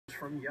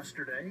from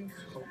yesterday's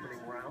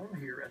opening round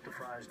here at the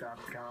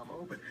Fries.com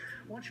Open.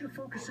 I want you to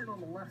focus in on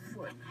the left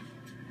foot.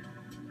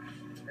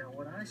 Now,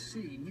 what I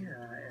see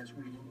as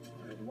we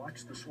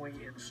watch the swing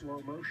in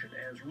slow motion,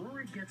 as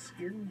Rory gets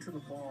into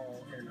the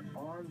ball and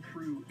on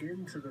through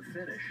into the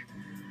finish,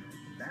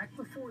 back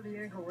before the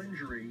ankle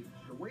injury,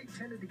 the weight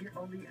tended to get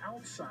on the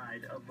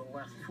outside of the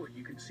left foot.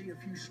 You can see a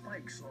few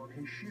spikes on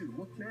his shoe.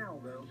 Look now,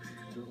 though,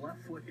 the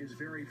left foot is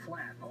very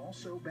flat.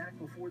 Also, back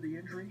before the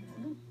injury,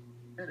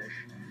 finish.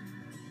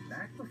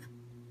 Back before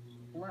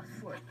left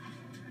foot.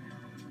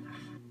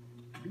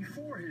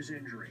 Before his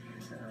injury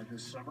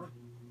this summer.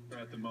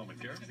 At the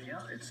moment, Garrett. Yeah,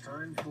 it's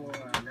time for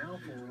now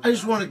for. I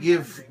just want to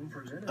give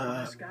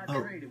a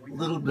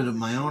little bit of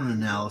my own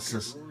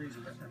analysis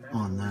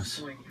on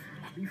this.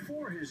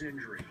 Before his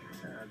injury,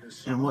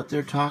 and what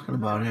they're talking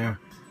about here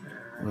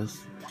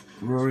with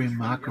Rory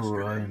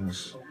McIlroy and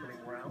his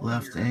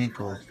left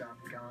ankle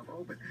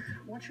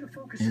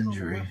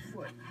injury.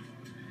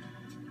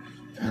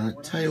 And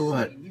I tell you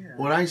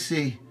what I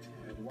see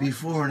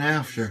before and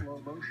after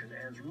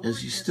is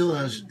he still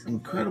has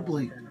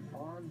incredibly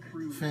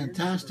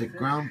fantastic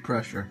ground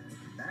pressure,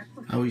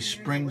 how he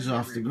springs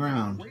off the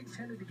ground.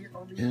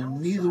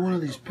 In neither one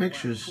of these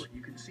pictures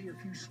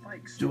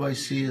do I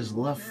see his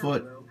left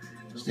foot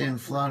stand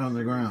flat on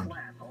the ground.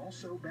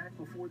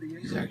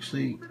 He's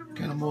actually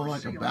kind of more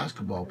like a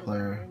basketball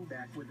player,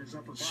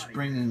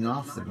 springing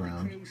off the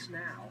ground.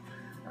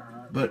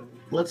 But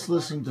let's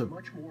listen to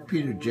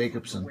Peter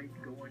Jacobson.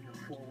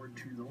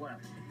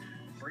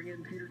 Bring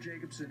in Peter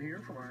Jacobson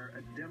here from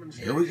our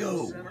demonstration Here we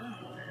go. Center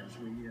as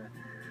we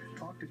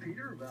talk to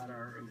Peter about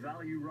our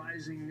value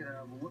rising,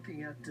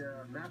 looking at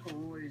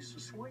McIlroy's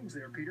swings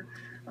there, Peter.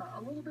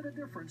 A little bit of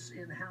difference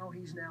in how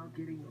he's now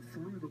getting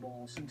through the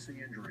ball since the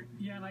injury.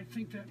 Yeah, and I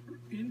think that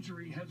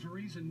injury has a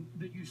reason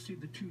that you see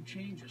the two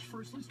changes.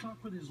 First, let's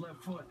talk with his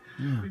left foot.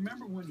 Yeah.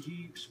 Remember when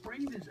he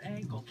sprained his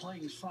ankle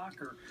playing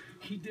soccer,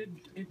 he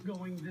did it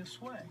going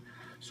this way.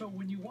 So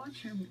when you watch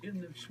him in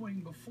the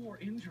swing before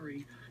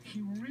injury, he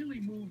really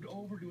moved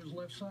over to his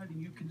left side,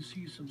 and you can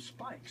see some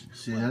spikes.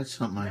 See, that's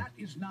something that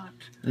is not.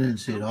 I didn't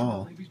see at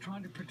all. He's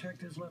trying to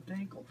protect his left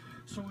ankle.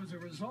 So as a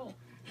result,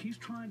 he's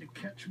trying to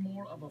catch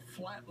more of a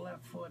flat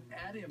left foot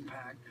at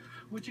impact,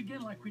 which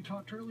again, like we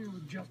talked earlier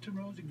with Justin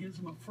Rose, it gives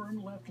him a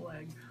firm left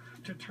leg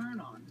to turn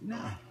on.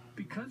 Now,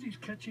 because he's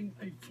catching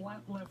a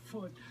flat left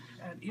foot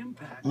at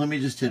impact, let me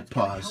just hit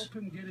pause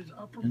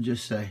and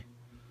just say,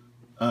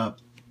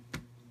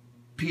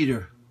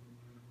 Peter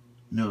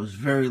knows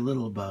very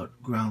little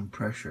about ground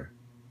pressure.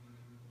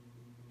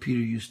 Peter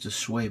used to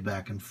sway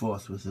back and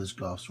forth with his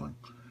golf swing.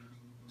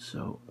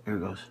 So, here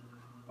goes.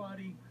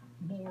 Body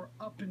more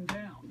up and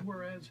down,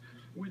 whereas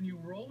when you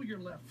roll your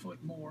left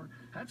foot more,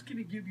 that's going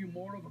to give you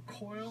more of a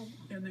coil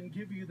and then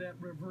give you that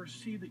reverse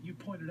C that you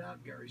pointed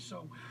out, Gary.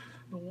 So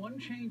the one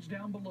change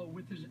down below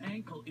with his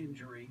ankle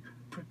injury,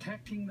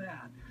 protecting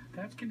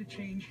that's going to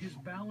change his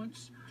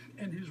balance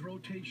and his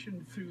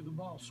rotation through the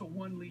ball. So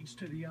one leads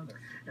to the other.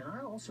 And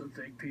I also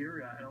think,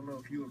 Peter, I don't know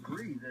if you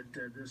agree, that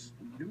this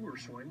newer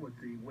swing with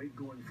the weight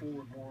going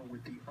forward more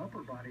with the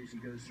upper body as he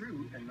goes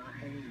through and not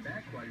hanging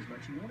back quite as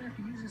much, he won't have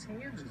to use his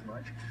hands as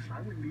much.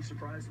 I wouldn't be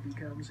surprised if he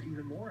becomes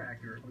even more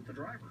accurate with the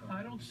driver.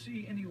 I don't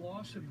see any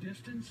loss of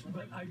distance,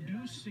 but I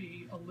do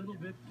see a little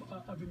bit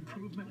of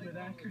improvement with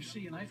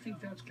accuracy, and I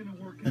think that's going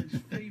to work in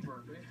his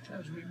favor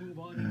as we move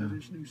on into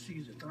this new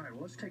season. All right,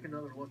 well, let's take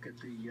another look at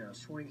the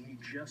swing he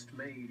just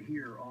made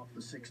here off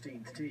the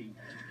 16th tee,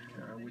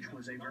 which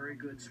was a very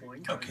good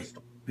swing. Okay,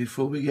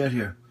 before we get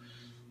here,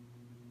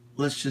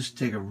 let's just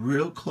take a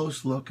real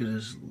close look at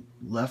his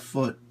left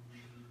foot.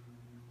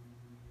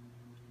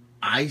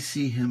 I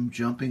see him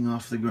jumping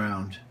off the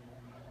ground,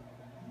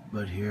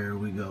 but here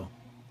we go.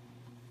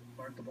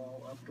 Start the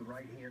ball up the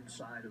right-hand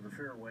side of the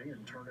fairway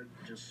and turn it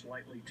just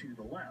slightly to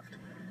the left.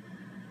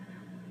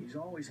 He's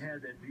always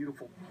had that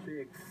beautiful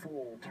big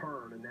full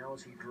turn, and now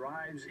as he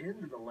drives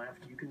into the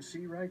left, you can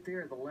see right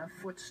there the left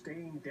foot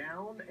staying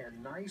down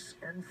and nice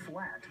and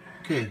flat.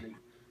 Okay,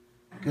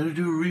 gotta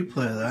do a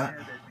replay of that. Had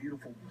that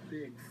beautiful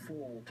big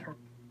full turn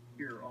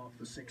here off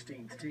the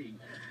 16th tee,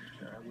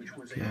 which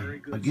was a very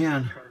good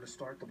again. Trying to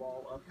start the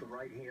ball up the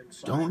right-hand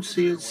side. Don't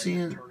see it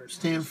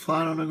stand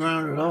flat on the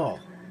ground at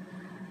all.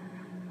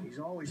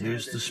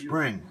 Here's the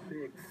spring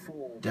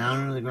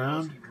down into the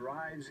ground. He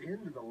drives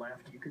into the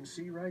left. You can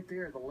see right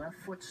there the left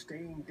foot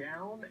staying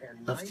down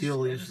and left heel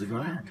leaves the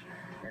ground,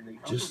 and the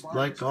just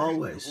like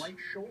always. Right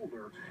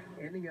shoulder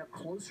ending up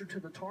closer to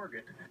the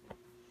target.